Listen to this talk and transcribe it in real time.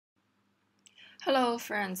Hello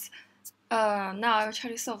friends, now I will try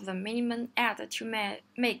to solve the minimum add to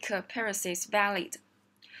make parentheses valid.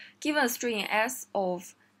 Given a string S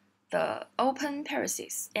of the open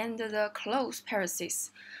parentheses and the close parentheses,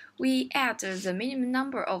 we add the minimum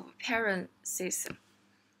number of parentheses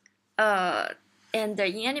and in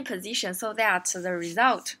any position so that the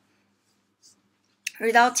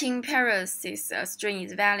resulting parentheses string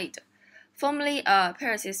is valid. Formally, a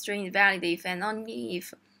parentheses string is valid if and only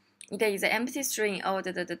if it is an empty string or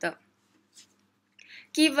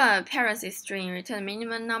Given a parentheses string return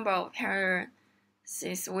minimum number of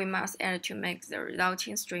parentheses we must add to make the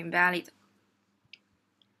resulting string valid.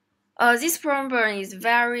 This problem is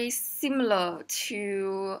very similar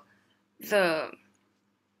to the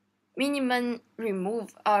minimum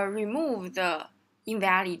remove the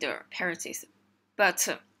invalid parentheses, but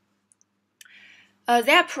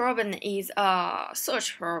that problem is a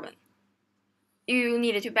search problem. You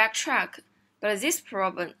need to backtrack, but this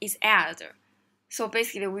problem is add. So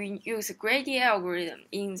basically, we use a gradient algorithm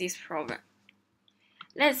in this problem.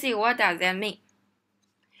 Let's see what does that mean.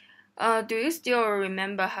 Do you still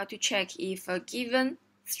remember how to check if a given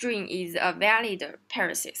string is a valid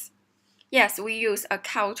parenthesis? Yes, we use a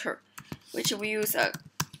counter, which we use a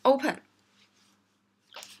open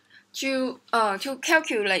to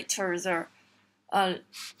calculate the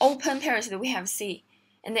open parenthesis we have C.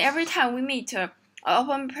 And every time we meet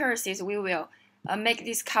open parenthesis, we will make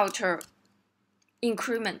this counter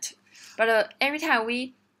increment. But every time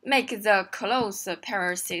we make the close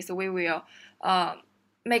parenthesis, we will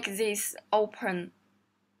make this open.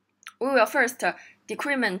 We will first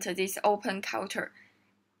decrement this open counter,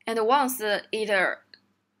 and once it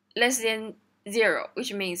less than 0,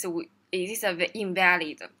 which means it is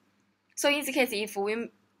invalid. So in this case, if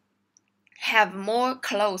we have more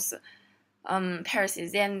close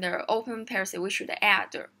parentheses than the open parentheses, we should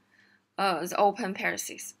add the open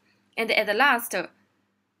parentheses. And at the last,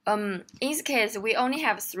 in this case, we only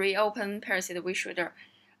have 3 open parentheses. We should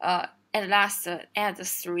at last add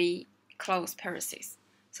 3 close parentheses.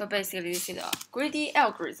 So basically, this is a greedy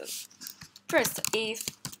algorithm. First, if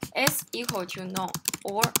s equal to none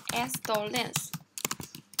or s.length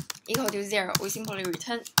equal to 0, we simply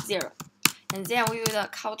return 0. And then we use a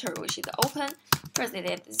counter, which is open parentheses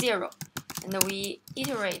at 0. And we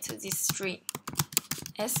iterate this string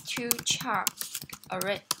s2 char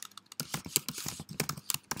array.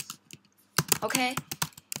 Okay,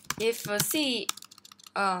 if C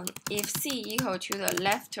equal to the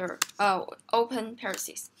left open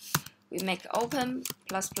parentheses, we make open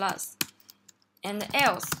plus plus, and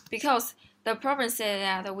else, because the problem says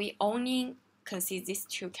that we only can see these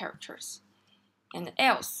 2 characters, and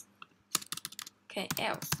else. Okay,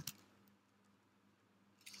 else.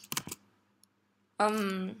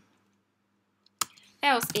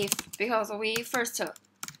 Else if, because we first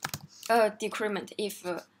decrement, if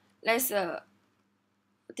let's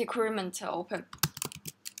decrement open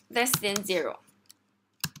less than 0.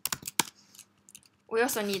 We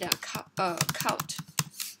also need a count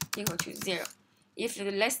equal to 0. If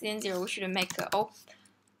less than 0, we should make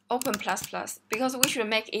open plus plus, because we should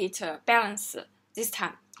make it balance this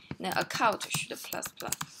time. Then a count should plus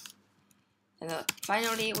plus. And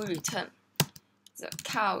finally, we return the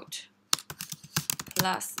count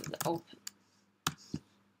plus the open.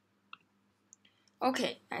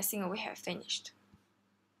 Okay, I think we have finished.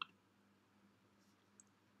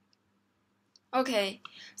 Okay,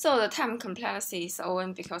 so the time complexity is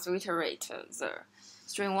O(n) because we iterate the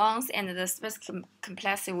string once, and the space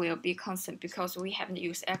complexity will be constant because we haven't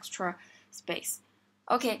used extra space.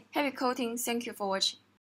 Okay, happy coding. Thank you for watching.